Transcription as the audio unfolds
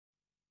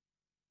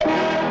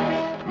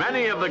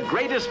many of the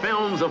greatest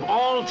films of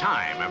all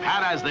time have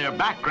had as their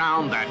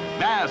background that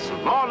vast,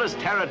 lawless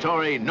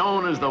territory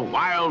known as the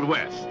Wild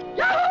West.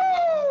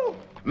 Yahoo!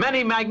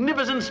 Many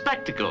magnificent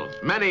spectacles,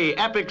 many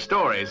epic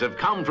stories have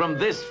come from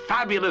this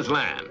fabulous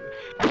land.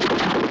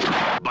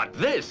 But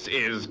this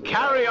is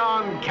Carry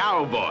On,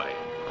 Cowboy.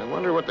 I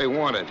wonder what they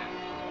wanted.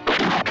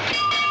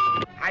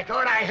 I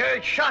thought I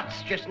heard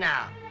shots just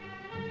now.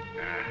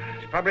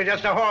 It's probably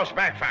just a horse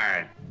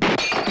backfiring.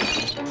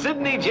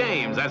 Sidney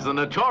James as the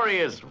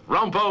notorious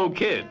Rumpo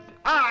Kid.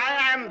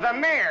 I am the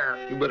mayor.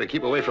 You better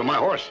keep away from my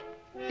horse.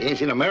 You ain't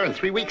seen a mare in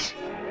 3 weeks.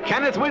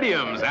 Kenneth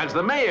Williams as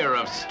the mayor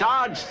of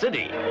Stodge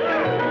City.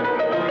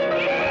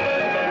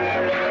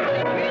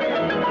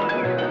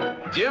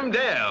 Jim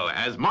Dale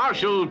as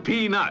Marshal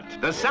Peanut,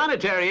 the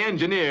sanitary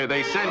engineer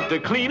they sent to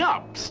clean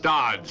up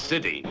Stodge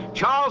City.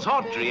 Charles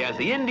Hawtrey as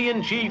the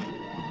Indian chief,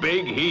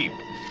 Big Heap.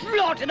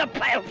 Slaughter the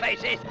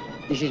palefaces.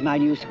 This is my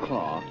new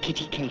squaw,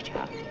 Kitty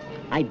Cater.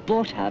 I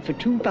bought her for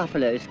 2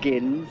 buffalo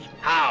skins.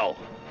 How?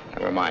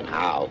 Never mind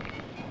how.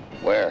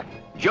 Where?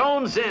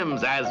 Joan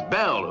Sims as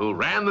Belle, who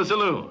ran the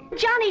saloon.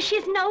 Johnny,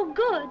 she's no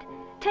good.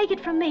 Take it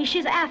from me,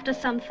 she's after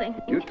something.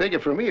 You take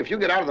it from me. If you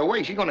get out of the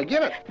way, she's gonna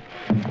get it.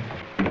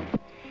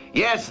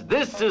 Yes,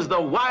 this is the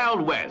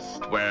Wild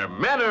West, where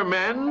men are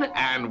men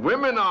and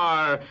women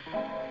are...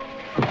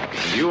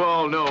 You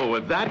all know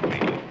what that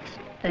means.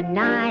 The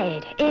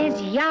night is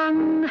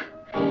young,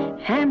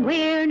 and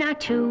we're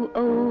not too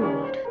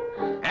old.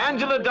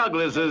 Angela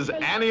Douglas as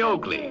Annie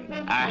Oakley,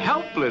 a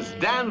helpless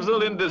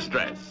damsel in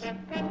distress.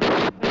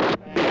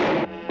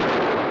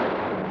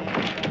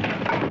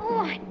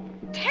 Oh, I'm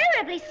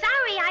terribly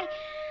sorry. I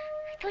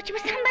thought you were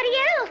somebody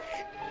else.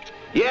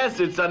 Yes,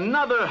 it's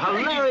another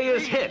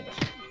hilarious hit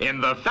in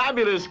the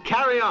fabulous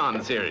Carry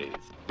On series.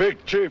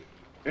 Big Chief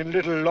in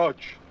Little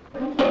Lodge.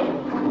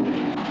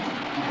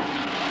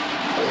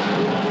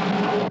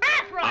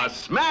 A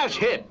smash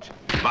hit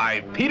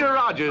by Peter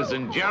Rogers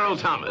and Gerald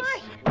Thomas,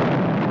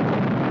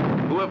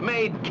 who have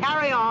made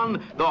Carry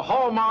On the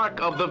hallmark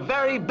of the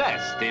very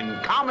best in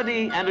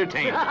comedy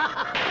entertainment.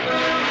 Oh,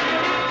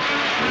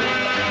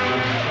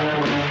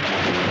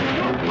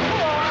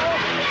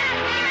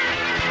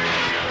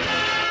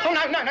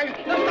 no.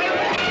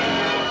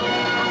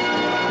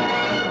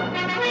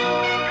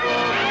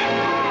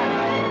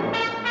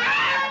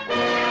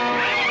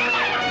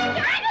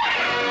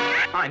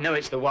 I know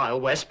it's the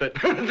Wild West, but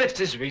this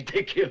is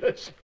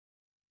ridiculous.